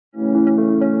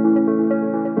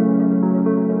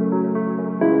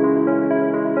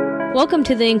Welcome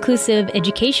to the Inclusive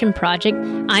Education Project.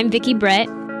 I'm Vicki Brett.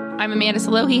 I'm Amanda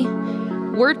Salohi.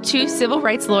 We're two civil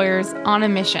rights lawyers on a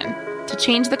mission to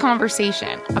change the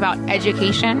conversation about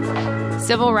education,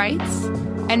 civil rights,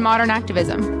 and modern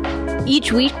activism.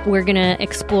 Each week, we're going to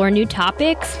explore new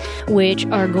topics which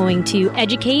are going to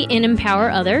educate and empower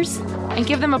others and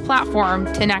give them a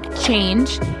platform to enact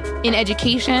change in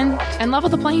education and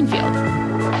level the playing field.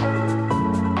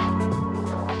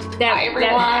 Hi,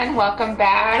 everyone. Welcome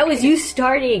back. That was you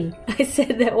starting. I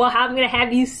said that, well, I'm going to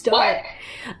have you start.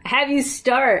 What? Have you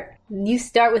start. You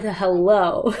start with a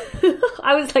hello.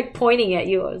 I was like pointing at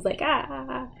you. I was like,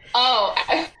 ah. Oh,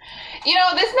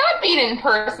 this not being in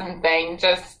person thing,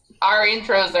 just our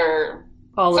intros are...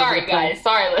 All sorry, guys.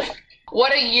 Sorry.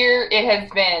 What a year it has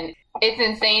been. It's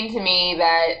insane to me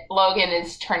that Logan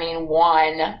is turning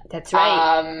 1. That's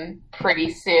right.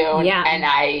 Pretty soon. Yeah. And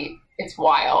it's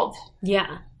wild.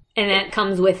 Yeah. And that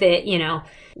comes with it,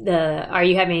 are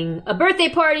you having a birthday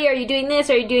party? Are you doing this?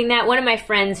 Are you doing that? One of my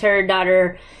friends, her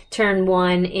daughter turned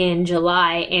 1 in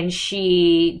July, and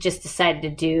she just decided to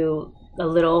do a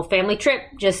little family trip,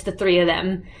 just the 3 of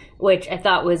them, which I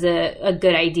thought was a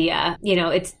good idea.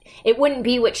 It wouldn't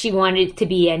be what she wanted it to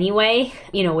be anyway,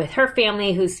 with her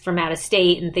family who's from out of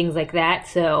state and things like that.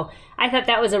 So I thought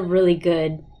that was a really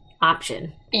good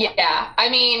option. Yeah. I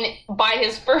mean, by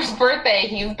his first birthday,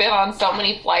 he's been on so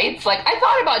many flights. Like, I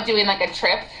thought about doing like a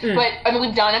trip, but I mean,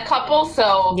 we've done a couple.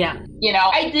 So, yeah.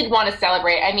 I did want to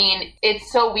celebrate. I mean,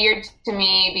 it's so weird to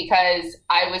me because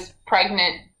I was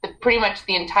pregnant pretty much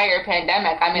the entire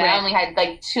pandemic. I mean, right. I only had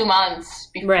like 2 months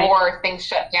before things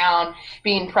shut down,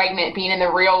 being pregnant, being in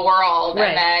the real world.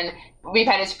 Right. And then we've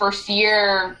had his first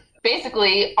year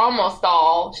basically almost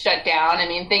all shut down. I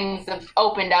mean, things have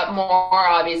opened up more,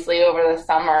 obviously, over the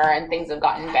summer, and things have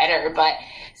gotten better. But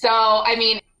so, I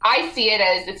mean, I see it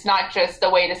as it's not just a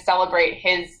way to celebrate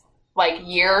his,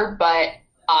 year, but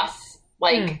us,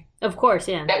 of course,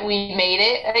 yeah. that we made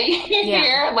it a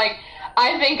year. Like,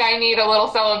 I think I need a little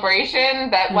celebration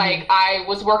that, I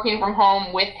was working from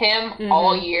home with him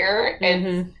all year.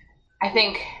 And I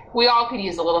think we all could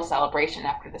use a little celebration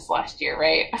after this last year,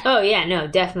 right? Oh, yeah, no,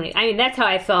 definitely. I mean, that's how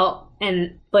I felt.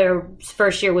 And Blair's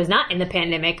first year was not in the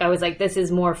pandemic. I was like, this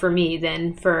is more for me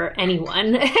than for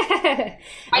anyone. I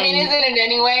mean, isn't it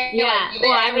anyway? Yeah.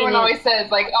 Everyone always says,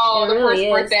 the really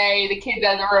first birthday the kid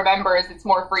doesn't remember is it's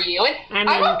more for you. And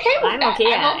I'm okay with that.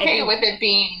 I'm okay with it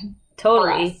being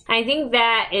totally. For us. I think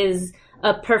that is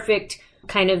a perfect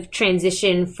kind of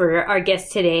transition for our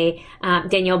guest today,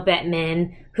 Danielle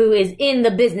Bettman, who is in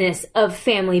the business of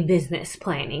family business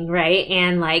planning, right?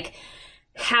 And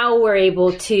how we're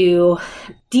able to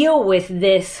deal with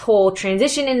this whole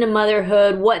transition into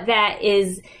motherhood, what that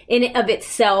is in and of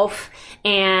itself,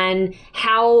 and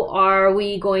how are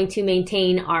we going to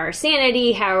maintain our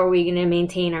sanity? How are we going to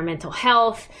maintain our mental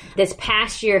health? This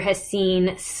past year has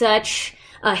seen such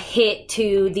a hit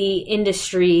to the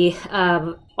industry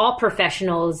of all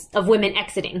professionals of women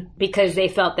exiting because they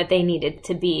felt that they needed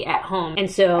to be at home.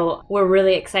 And so we're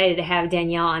really excited to have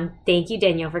Danielle on. Thank you,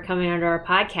 Danielle, for coming onto our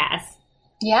podcast.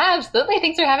 Yeah, absolutely.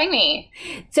 Thanks for having me.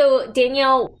 So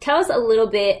Danielle, tell us a little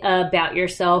bit about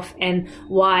yourself and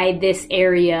why this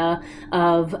area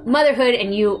of motherhood,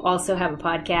 and you also have a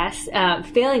podcast,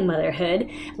 Failing Motherhood.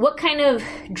 What kind of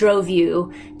drove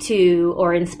you to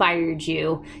or inspired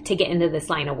you to get into this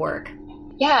line of work?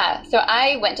 Yeah, so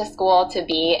I went to school to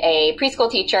be a preschool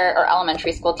teacher or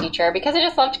elementary school teacher because I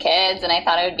just loved kids and I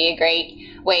thought it would be a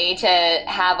great way to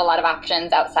have a lot of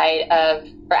options outside of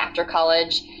or after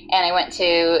college. And I went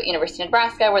to University of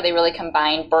Nebraska where they really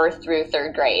combined birth through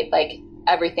 3rd grade,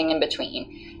 everything in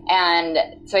between.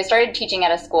 And so I started teaching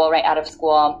at a school right out of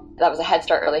school. That was a Head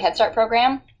Start, early Head Start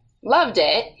program. Loved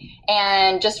it,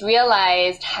 and just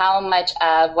realized how much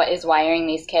of what is wiring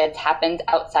these kids happens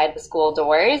outside the school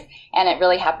doors, and it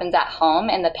really happens at home,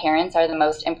 and the parents are the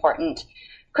most important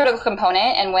critical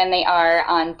component. And when they are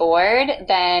on board,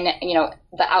 then,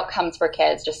 the outcomes for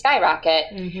kids just skyrocket.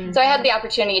 So I had the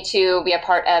opportunity to be a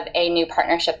part of a new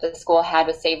partnership that the school had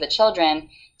with Save the Children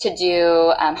to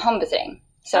do home visiting.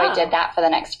 So I did that for the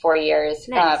next 4 years.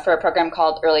 Nice. For a program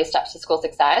called Early Steps to School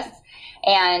Success.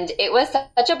 And it was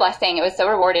such a blessing. It was so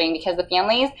rewarding because the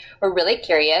families were really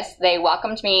curious. They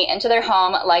welcomed me into their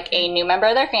home like a new member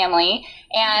of their family.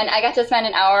 And I got to spend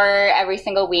an hour every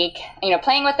single week,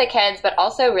 playing with the kids, but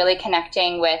also really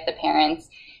connecting with the parents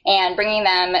and bringing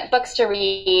them books to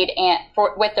read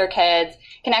with their kids,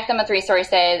 connect them with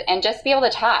resources, and just be able to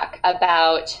talk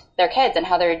about their kids and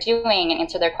how they're doing and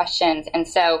answer their questions. And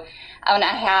so when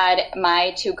I had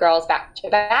my 2 girls back to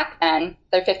back then,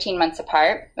 they're 15 months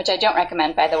apart, which I don't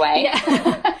recommend, by the way.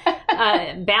 Yeah.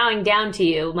 bowing down to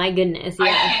you. My goodness.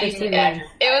 Yeah, 15 months.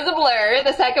 It was a blur.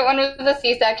 The second one was a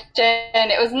C-section.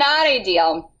 It was not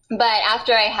ideal. But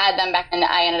after I had them back, and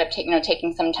I ended up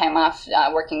taking some time off,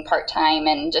 working part-time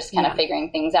and just kind of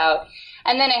figuring things out.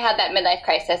 And then I had that midlife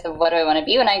crisis of what do I want to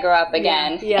be when I grow up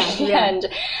again? Yeah. And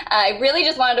I really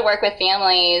just wanted to work with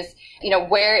families,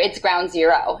 where it's ground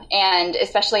zero. And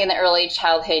especially in the early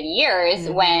childhood years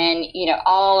when,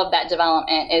 all of that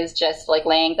development is just like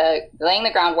laying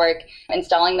the groundwork,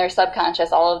 installing their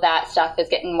subconscious, all of that stuff is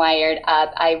getting wired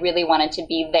up. I really wanted to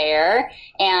be there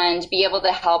and be able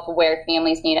to help where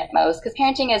families need it most, because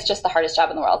parenting is just the hardest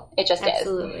job in the world. It just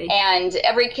Absolutely. is. And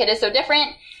every kid is so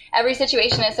different. Every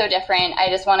situation is so different. I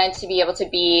just wanted to be able to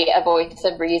be a voice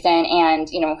of reason and,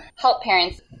 help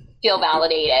parents feel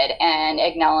validated and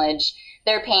acknowledge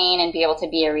their pain and be able to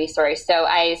be a resource. So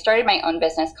I started my own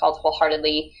business called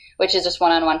Wholeheartedly, which is just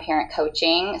one-on-one parent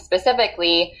coaching,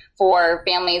 specifically for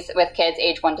families with kids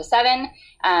age 1 to 7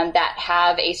 that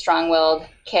have a strong-willed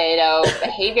kiddo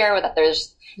behavior, that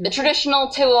there's the traditional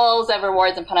tools of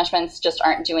rewards and punishments just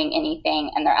aren't doing anything,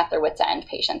 and they're at their wits' end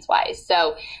patience-wise.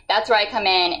 So that's where I come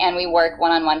in, and we work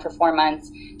one-on-one for 4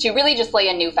 months to really just lay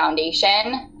a new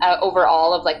foundation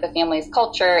overall of like the family's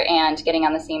culture and getting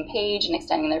on the same page and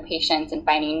extending their patience and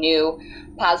finding new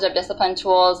positive discipline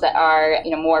tools that are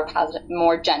more positive,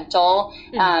 more gentle,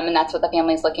 and that's what the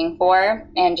family's looking for,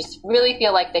 and just really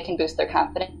feel like they can boost their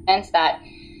confidence, that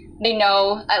they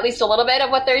know at least a little bit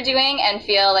of what they're doing and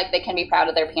feel like they can be proud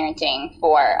of their parenting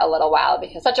for a little while,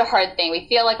 because it's such a hard thing. We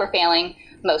feel like we're failing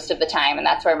most of the time, and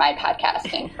that's where my podcast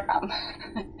came from.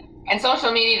 And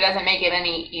social media doesn't make it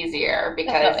any easier,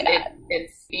 because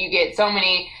it's you get so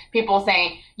many people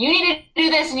saying, you need to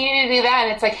do this and you need to do that.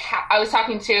 And it's like, I was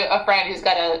talking to a friend who's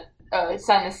got a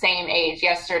son the same age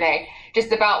yesterday,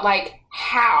 just about like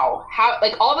how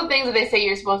like all the things that they say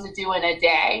you're supposed to do in a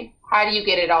day. How do you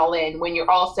get it all in when you're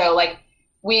also like,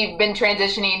 we've been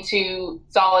transitioning to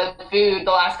solid food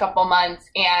the last couple months,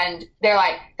 and they're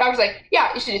like, doctor's like,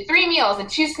 yeah, you should do 3 meals and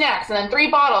 2 snacks and then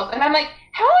 3 bottles. And I'm like,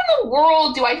 how in the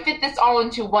world do I fit this all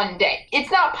into one day?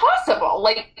 It's not possible.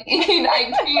 Like,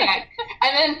 I can't.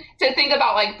 And then to think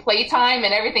about like playtime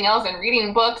and everything else and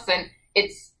reading books, and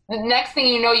it's the next thing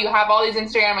you know, you have all these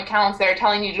Instagram accounts that are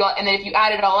telling you to do, and then if you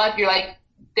add it all up, you're like,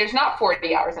 there's not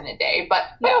 40 hours in a day, but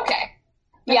okay.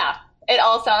 Yeah, it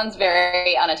all sounds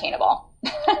very unattainable.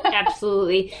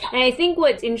 Absolutely. And I think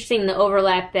what's interesting, the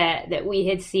overlap that we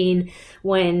had seen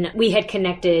when we had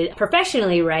connected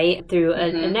professionally, right, through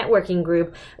a networking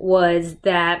group, was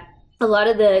that a lot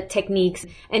of the techniques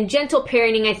and gentle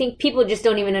parenting, I think people just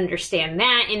don't even understand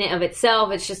that in and of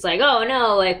itself. It's just like, oh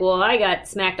no, like, well, I got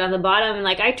smacked on the bottom and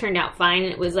like I turned out fine.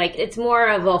 And it was like, it's more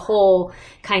of a whole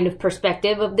kind of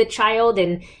perspective of the child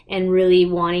and really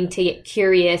wanting to get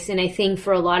curious. And I think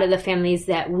for a lot of the families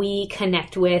that we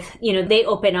connect with, they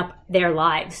open up their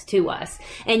lives to us.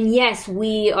 And yes,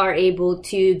 we are able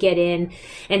to get in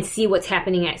and see what's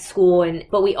happening at school.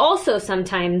 But we also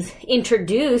sometimes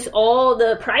introduce all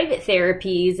the private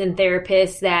therapies and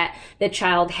therapists that the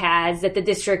child has that the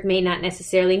district may not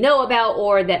necessarily know about,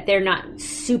 or that they're not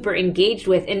super engaged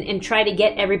with, and try to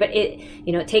get everybody.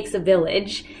 It takes a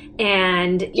village,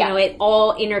 and it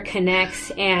all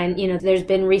interconnects. And there's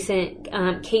been recent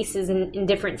cases in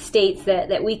different states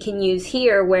that we can use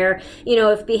here where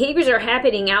if behaviors are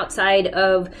happening outside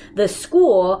of the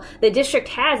school, the district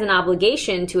has an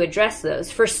obligation to address those.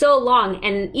 For so long,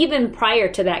 and even prior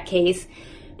to that case,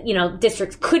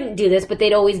 districts couldn't do this, but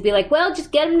they'd always be like, well,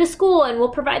 just get them to school and we'll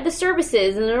provide the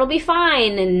services and it'll be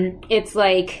fine. And it's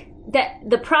like, that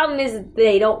the problem is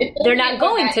they're not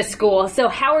going to school. So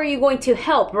how are you going to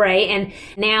help, right? And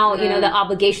now, the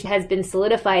obligation has been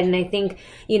solidified. And I think,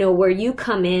 where you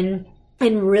come in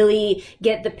and really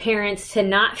get the parents to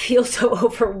not feel so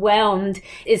overwhelmed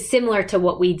is similar to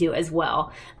what we do as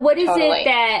well. What is it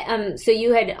that, so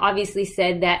you had obviously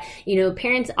said that,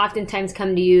 parents oftentimes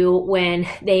come to you when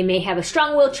they may have a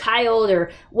strong-willed child, or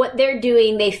what they're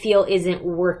doing they feel isn't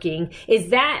working.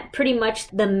 Is that pretty much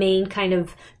the main kind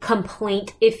of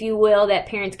complaint, if you will, that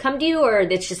parents come to you, or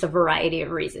that's just a variety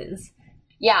of reasons?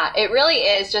 Yeah, it really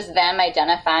is just them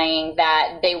identifying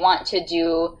that they want to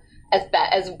do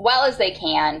as well as they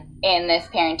can in this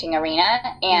parenting arena,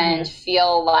 and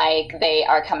feel like they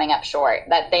are coming up short,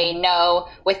 that they know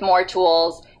with more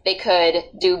tools they could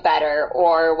do better,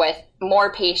 or with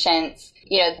more patience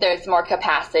there's more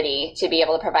capacity to be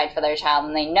able to provide for their child,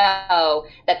 and they know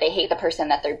that they hate the person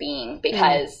that they're being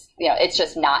because, it's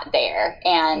just not there.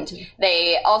 And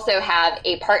they also have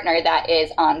a partner that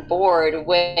is on board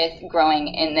with growing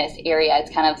in this area.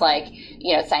 It's kind of like,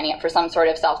 signing up for some sort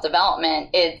of self-development.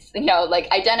 It's,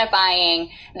 like identifying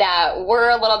that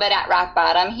we're a little bit at rock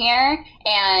bottom here,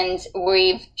 and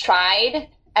we've tried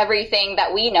everything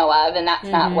that we know of, and that's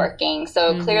not working.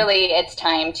 So clearly it's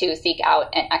time to seek out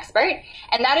an expert.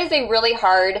 And that is a really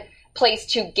hard place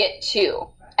to get to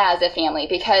as a family,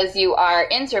 because you are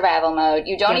in survival mode.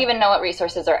 You don't even know what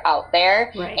resources are out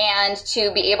there. Right. And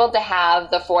to be able to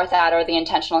have the forethought or the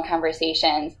intentional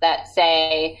conversations that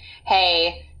say,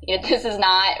 hey, this is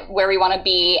not where we want to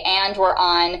be, and we're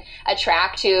on a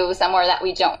track to somewhere that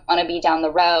we don't want to be down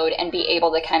the road, and be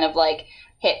able to kind of like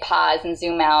hit pause and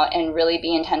zoom out and really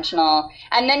be intentional,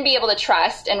 and then be able to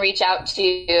trust and reach out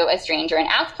to a stranger and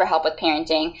ask for help with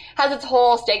parenting has its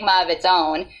whole stigma of its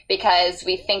own, because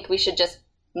we think we should just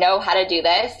know how to do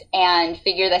this and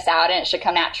figure this out, and it should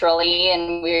come naturally,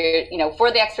 and we're,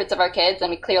 for the experts of our kids, and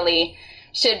we clearly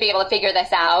should be able to figure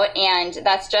this out. And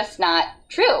that's just not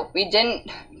true. We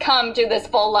didn't come to this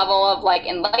full level of like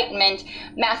enlightenment,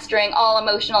 mastering all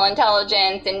emotional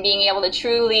intelligence and being able to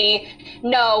truly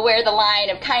know where the line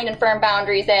of kind and firm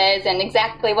boundaries is, and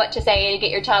exactly what to say to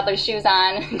get your toddler's shoes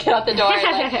on and get out the door.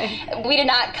 Like, we did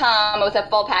not come with a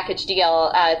full package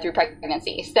deal through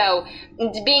pregnancy. So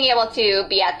being able to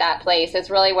be at that place is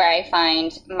really where I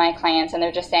find my clients, and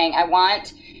they're just saying, I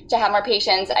want to have more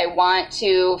patience. I want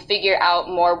to figure out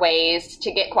more ways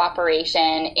to get cooperation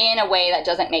in a way that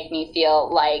doesn't make me feel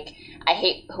like I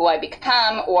hate who I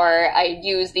become, or I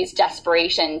use these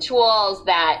desperation tools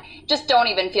that just don't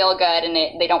even feel good, and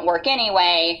they don't work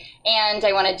anyway. And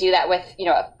I want to do that with,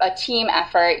 a team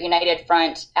effort, united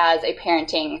front as a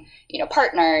parenting,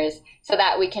 partners, so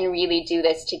that we can really do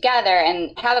this together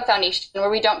and have a foundation where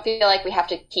we don't feel like we have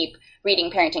to keep reading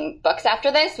parenting books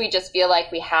after this. We just feel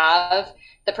like we have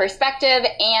the perspective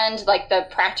and like the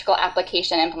practical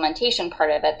application implementation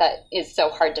part of it that is so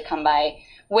hard to come by,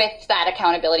 with that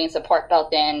accountability and support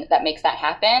built in that makes that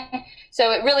happen.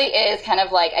 So it really is kind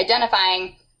of like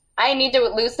identifying, I need to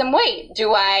lose some weight.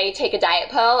 Do I take a diet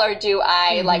pill, or do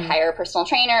I like hire a personal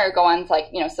trainer, or go on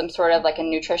like, some sort of like a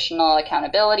nutritional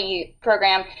accountability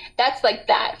program? That's like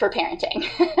that for parenting.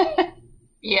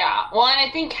 Yeah. Well, and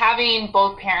I think having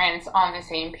both parents on the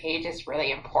same page is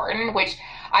really important, which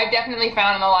I've definitely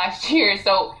found in the last year.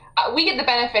 So we get the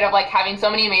benefit of like having so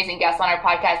many amazing guests on our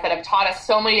podcast that have taught us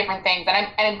so many different things. And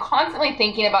I'm constantly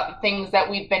thinking about the things that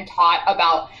we've been taught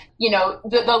about,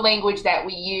 the language that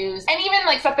we use, and even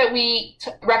like stuff that we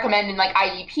recommend in like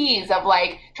IEPs of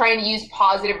like trying to use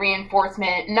positive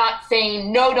reinforcement, not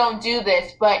saying, no, don't do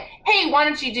this, but hey, why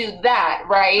don't you do that?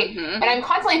 Right. And I'm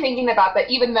constantly thinking about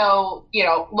that, even though,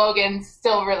 Logan's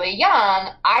still really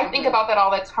young. I think about that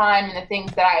all the time, and the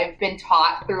things that I've been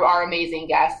taught through our amazing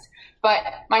guests. But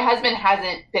my husband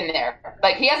hasn't been there.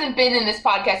 Like, he hasn't been in this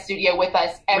podcast studio with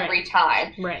us every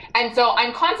time. Right. And so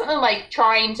I'm constantly like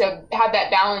trying to have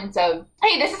that balance of,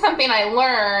 hey, this is something I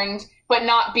learned, but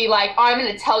not be like, oh, I'm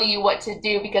going to tell you what to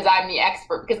do because I'm the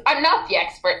expert. Because I'm not the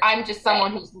expert. I'm just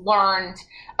someone who's learned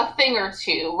a thing or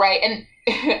two, right? And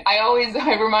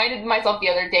I reminded myself the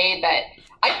other day that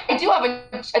I do have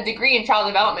a degree in child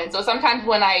development. So sometimes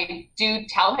when I do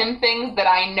tell him things that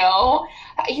I know,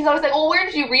 he's always like, well, where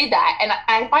did you read that? And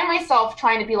I find myself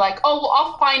trying to be like, oh, well,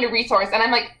 I'll find a resource. And I'm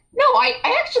like, no, I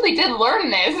actually did learn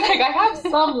this. Like, I have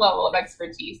some level of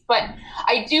expertise. But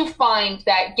I do find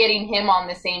that getting him on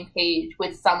the same page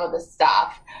with some of the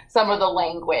stuff, some of the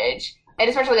language, and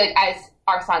especially like as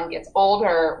our son gets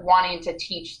older, wanting to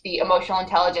teach the emotional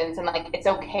intelligence, and like it's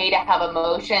okay to have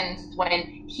emotions.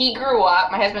 When he grew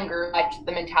up, my husband grew up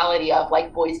the mentality of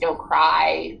like, boys don't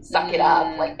cry, suck it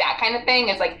up, like that kind of thing.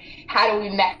 It's like, how do we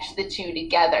mesh the two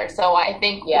together? So I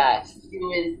think what you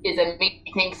do is amazing.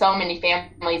 I think so many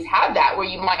families have that, where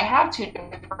you might have two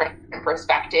different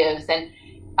perspectives, and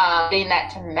getting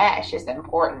that to mesh is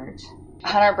important.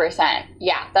 100%.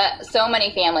 Yeah. So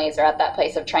many families are at that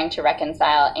place of trying to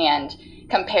reconcile and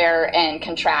compare and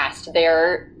contrast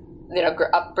their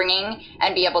upbringing,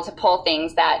 and be able to pull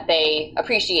things that they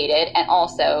appreciated and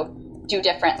also do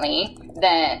differently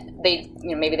than they,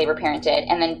 maybe they were parented,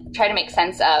 and then try to make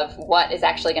sense of what is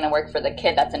actually going to work for the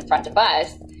kid that's in front of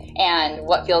us and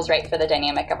what feels right for the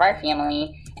dynamic of our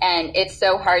family. And it's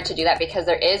so hard to do that because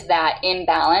there is that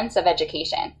imbalance of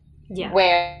education,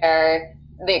 where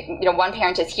one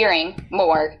parent is hearing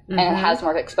more and has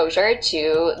more exposure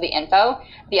to the info.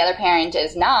 The other parent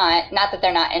is not that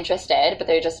they're not interested, but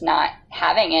they're just not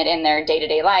having it in their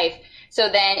day-to-day life. So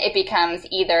then it becomes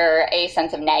either a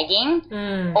sense of nagging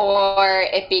or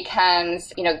it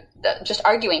becomes, just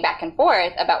arguing back and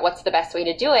forth about what's the best way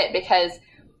to do it, because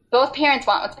both parents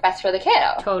want what's best for the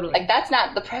kiddo. Totally. Like, that's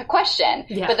not the question.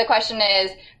 Yeah. But the question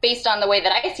is, based on the way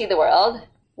that I see the world,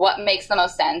 what makes the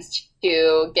most sense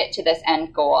to get to this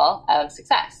end goal of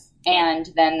success?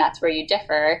 And then that's where you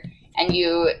differ. And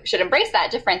you should embrace that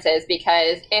differences,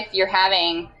 because if you're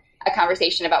having a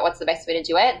conversation about what's the best way to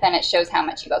do it, then it shows how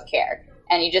much you both care.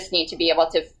 And you just need to be able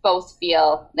to both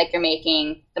feel like you're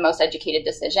making the most educated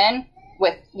decision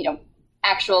with,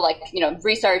 actual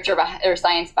research or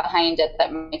science behind it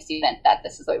that makes you think that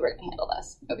this is the way we're going to handle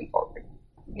this moving forward.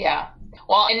 Yeah.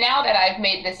 Well, and now that I've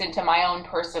made this into my own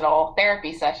personal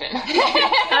therapy session, to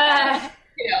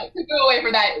go away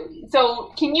from that.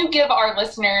 So can you give our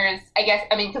listeners,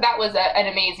 because that was an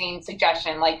amazing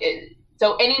suggestion.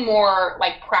 So any more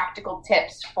practical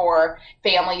tips for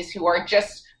families who are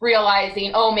just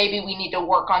realizing, oh, maybe we need to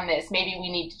work on this. Maybe we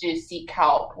need to seek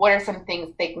help. What are some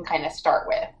things they can kind of start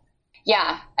with?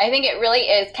 Yeah, I think it really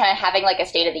is kind of having a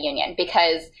State of the Union,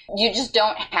 because you just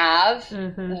don't have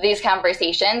these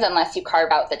conversations unless you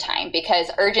carve out the time,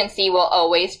 because urgency will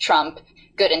always trump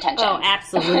good intentions. Oh,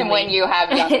 absolutely. When you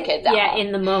have young kids at home.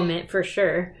 In the moment, for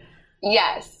sure.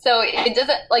 Yes. So it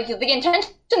doesn't, the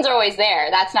intentions are always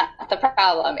there. That's not the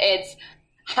problem. It's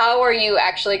how are you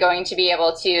actually going to be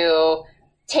able to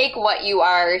take what you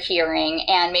are hearing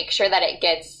and make sure that it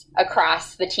gets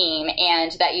across the team,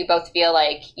 and that you both feel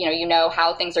like, you know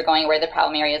how things are going, where the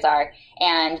problem areas are,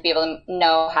 and be able to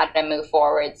know how to move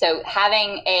forward. So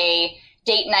having a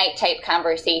date night type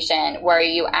conversation where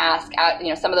you ask out,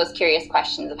 some of those curious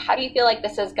questions of, how do you feel like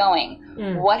this is going?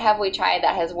 What have we tried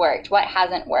that has worked? What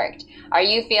hasn't worked? Are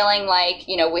you feeling like,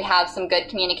 we have some good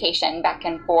communication back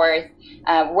and forth?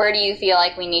 Where do you feel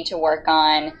like we need to work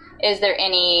on? Is there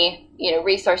any,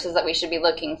 resources that we should be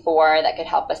looking for that could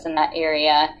help us in that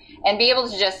area? And be able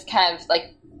to just kind of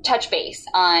touch base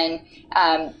on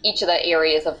each of the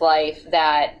areas of life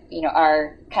that,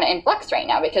 are kind of in flux right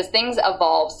now, because things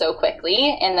evolve so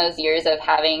quickly in those years of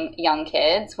having young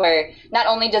kids, where not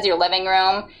only does your living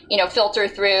room, filter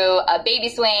through a baby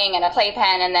swing and a playpen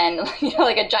and then,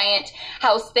 a giant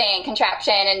house thing,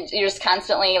 contraption, and you're just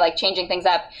constantly changing things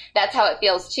up. That's how it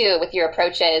feels too with your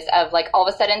approaches of all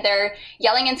of a sudden they're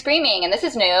yelling and screaming and this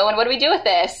is new and what do we do with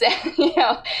this?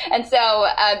 And so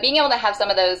being able to have some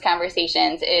of those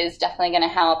conversations is definitely going to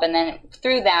help. And then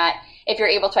through that, if you're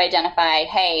able to identify,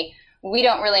 hey, we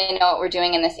don't really know what we're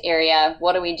doing in this area,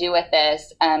 what do we do with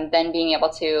this? Then being able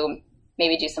to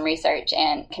maybe do some research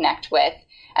and connect with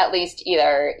at least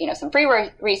either, some free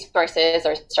resources,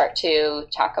 or start to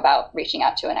talk about reaching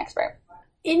out to an expert.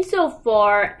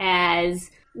 Insofar as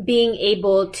being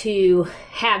able to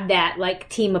have that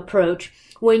team approach,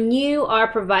 when you are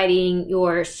providing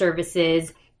your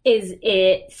services, is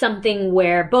it something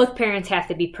where both parents have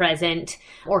to be present,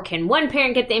 or can one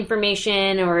parent get the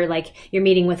information, or you're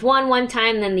meeting with one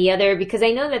time, then the other? Because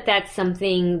I know that that's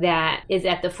something that is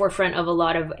at the forefront of a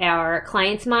lot of our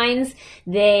clients' minds.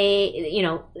 They,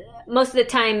 most of the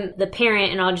time the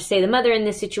parent, and I'll just say the mother in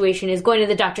this situation, is going to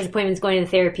the doctor's appointments, going to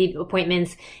the therapy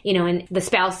appointments, and the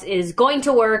spouse is going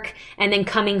to work and then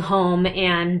coming home.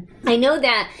 And I know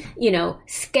that,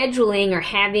 scheduling or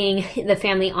having the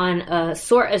family on a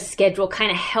sort of schedule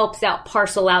kind of helps out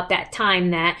parcel out that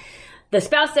time that the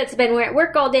spouse that's been at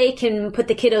work all day can put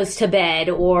the kiddos to bed,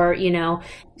 or,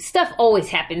 stuff always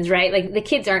happens, right? The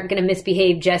kids aren't going to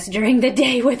misbehave just during the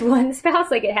day with one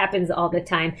spouse. It happens all the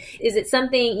time. Is it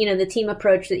something, the team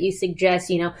approach that you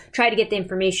suggest, try to get the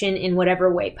information in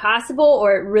whatever way possible,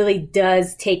 or it really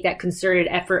does take that concerted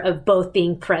effort of both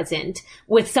being present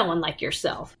with someone like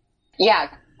yourself? Yeah.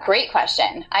 Great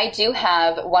question. I do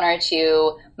have one or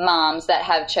two moms that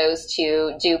have chose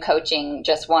to do coaching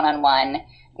just one-on-one,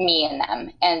 me and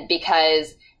them. And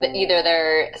because either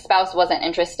their spouse wasn't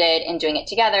interested in doing it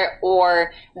together,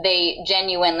 or they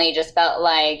genuinely just felt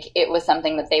like it was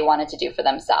something that they wanted to do for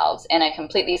themselves. And I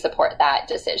completely support that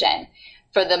decision.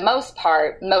 For the most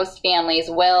part, most families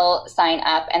will sign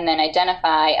up and then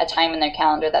identify a time in their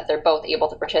calendar that they're both able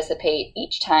to participate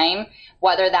each time.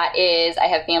 Whether that is, I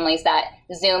have families that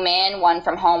Zoom in, one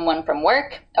from home, one from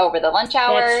work, over the lunch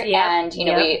hour, and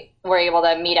we were able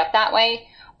to meet up that way.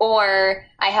 Or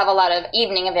I have a lot of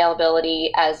evening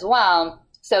availability as well,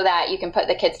 so that you can put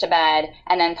the kids to bed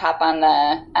and then pop on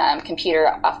the computer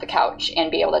off the couch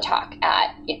and be able to talk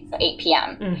at 8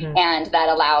 p.m. Mm-hmm. And that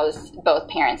allows both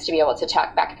parents to be able to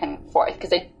talk back and forth.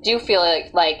 Because I do feel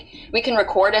like we can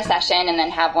record a session and then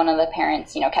have one of the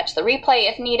parents, catch the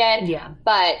replay if needed. Yeah.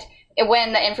 But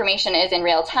when the information is in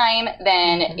real time,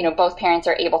 then, both parents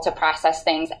are able to process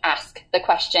things, ask the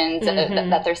questions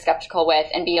that they're skeptical with,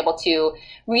 and be able to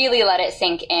really let it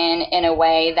sink in a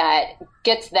way that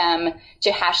gets them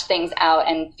to hash things out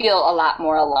and feel a lot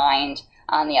more aligned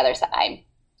on the other side.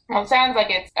 Well, it sounds like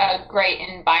it's a great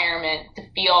environment to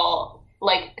feel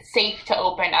like safe to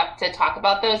open up to talk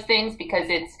about those things, because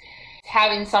it's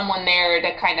having someone there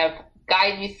to kind of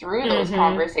guide you through those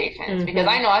conversations. Because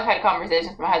I know I've had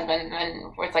conversations with my husband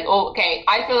and where it's like, oh, okay,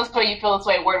 I feel this way, you feel this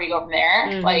way, where do we go from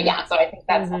there? So I think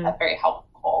that's very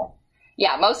helpful.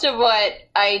 Yeah, most of what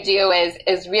I do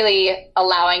is really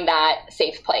allowing that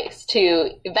safe place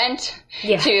to vent,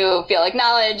 to feel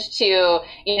acknowledged, to,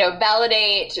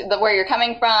 validate where you're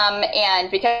coming from.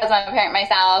 And because I'm a parent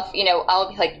myself,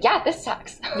 I'll be like, yeah, this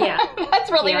sucks. Yeah.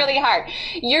 That's really, really hard.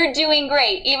 You're doing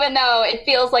great, even though it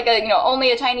feels like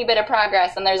only a tiny bit of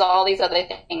progress, and there's all these other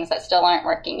things that still aren't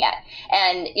working yet.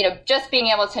 And, just being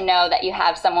able to know that you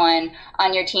have someone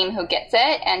on your team who gets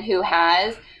it and who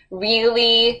has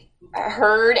really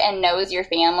heard and knows your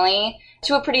family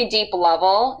to a pretty deep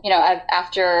level,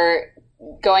 after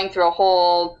going through a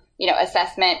whole,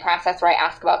 assessment process where I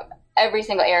ask about every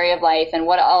single area of life and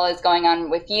what all is going on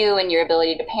with you and your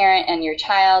ability to parent and your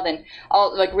child, and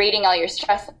all rating all your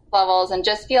stress levels, and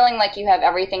just feeling like you have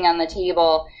everything on the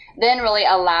table, then really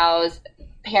allows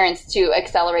parents to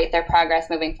accelerate their progress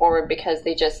moving forward, because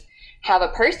they just have a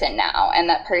person now, and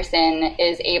that person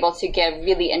is able to give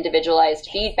really individualized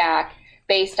feedback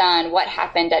based on what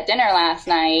happened at dinner last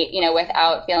night,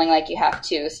 without feeling like you have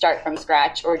to start from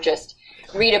scratch or just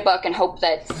read a book and hope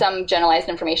that some generalized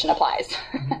information applies.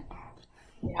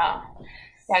 Yeah,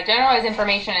 generalized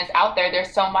information is out there.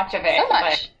 There's so much of it.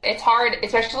 But it's hard,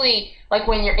 especially like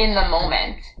when you're in the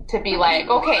moment, to be like,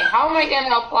 okay, how am I going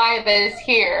to apply this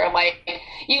here? Like,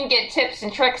 you can get tips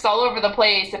and tricks all over the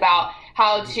place about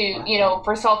how to,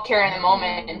 for self-care in the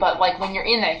moment. But like when you're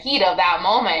in the heat of that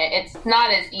moment, it's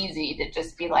not as easy to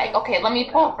just be like, okay, let me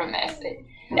pull from this.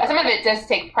 Some of it does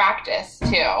take practice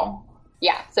too.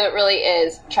 Yeah. So it really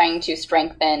is trying to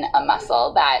strengthen a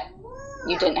muscle that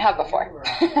you didn't have before.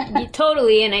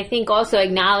 Totally. And I think also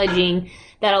acknowledging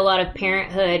that a lot of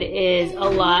parenthood is a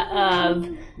lot of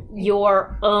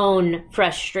your own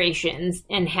frustrations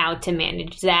and how to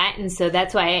manage that. And so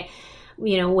that's why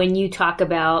when you talk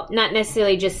about not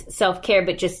necessarily just self-care,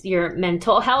 but just your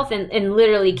mental health and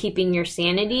literally keeping your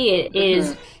sanity, it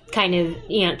is kind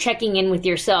of, checking in with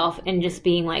yourself and just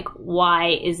being like, why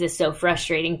is this so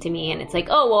frustrating to me? And it's like,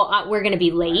 oh, well, we're going to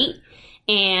be late.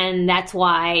 And that's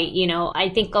why, I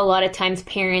think a lot of times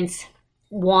parents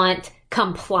want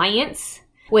compliance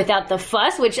without the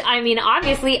fuss, which,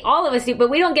 obviously all of us do, but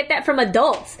we don't get that from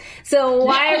adults. So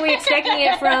why are we expecting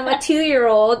it from a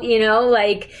 2-year-old,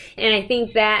 and I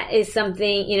think that is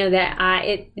something, that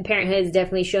parenthood has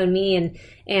definitely shown me. And,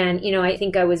 I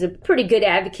think I was a pretty good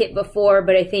advocate before,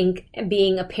 but I think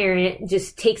being a parent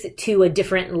just takes it to a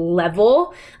different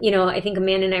level. I think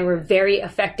Amanda and I were very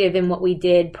effective in what we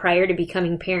did prior to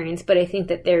becoming parents, but I think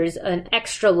that there's an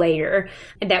extra layer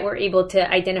that we're able to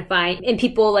identify in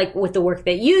people like with the work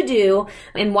that you do,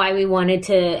 and why we wanted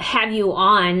to have you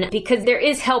on, because there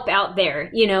is help out there.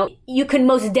 You can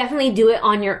most definitely do it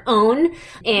on your own,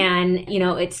 and,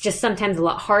 it's just sometimes a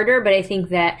lot harder, but I think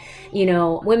that,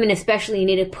 women especially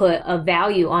need to put a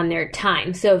value on their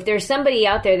time. So if there's somebody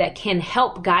out there that can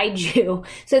help guide you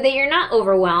so that you're not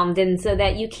overwhelmed, and so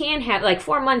that you can have like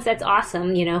 4 months, that's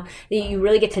awesome, that you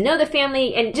really get to know the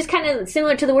family, and just kind of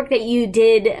similar to the work that you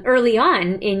did early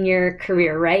on in your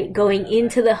career, right? Going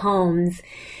into the homes,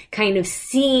 kind of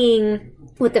seeing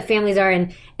what the families are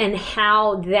and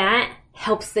how that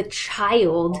helps the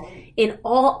child in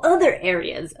all other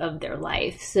areas of their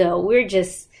life. So we're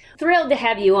just thrilled to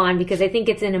have you on, because I think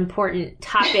it's an important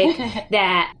topic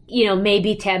that, may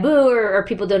be taboo or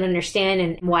people don't understand,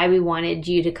 and why we wanted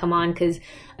you to come on, because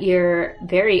you're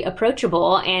very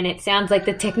approachable, and it sounds like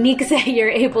the techniques that you're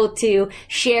able to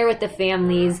share with the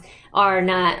families are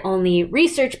not only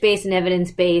research-based and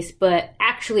evidence-based, but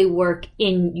actually work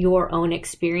in your own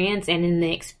experience and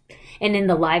in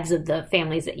the lives of the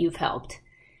families that you've helped.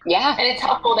 Yeah. And it's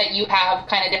helpful that you have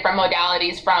kind of different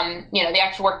modalities from, the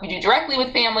actual work you do directly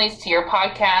with families to your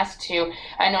podcast to,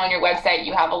 I know on your website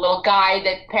you have a little guide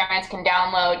that parents can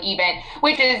download even,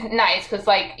 which is nice because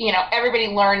everybody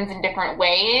learns in different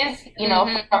ways,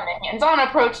 from the hands-on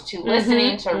approach to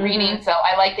listening to reading. So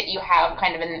I like that you have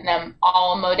kind of in them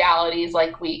all modalities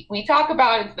like we talk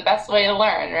about. It's the best way to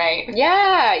learn, right?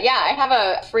 Yeah. I have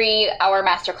a free hour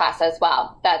masterclass as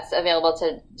well that's available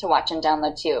to watch and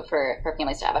download too for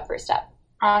families to have a first step.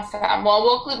 Awesome. Well,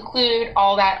 we'll include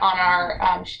all that on our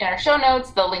in our show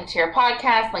notes, the link to your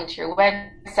podcast, link to your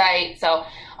website. So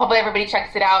hopefully everybody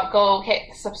checks it out. Go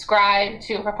hit subscribe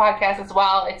to her podcast as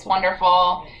well. It's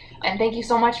wonderful. And thank you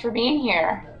so much for being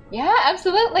here. Yeah,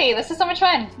 absolutely. This is so much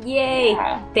fun. Yay.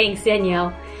 Yeah. Thanks,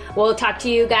 Danielle. We'll talk to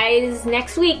you guys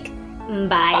next week. Bye.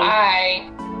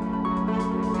 Bye.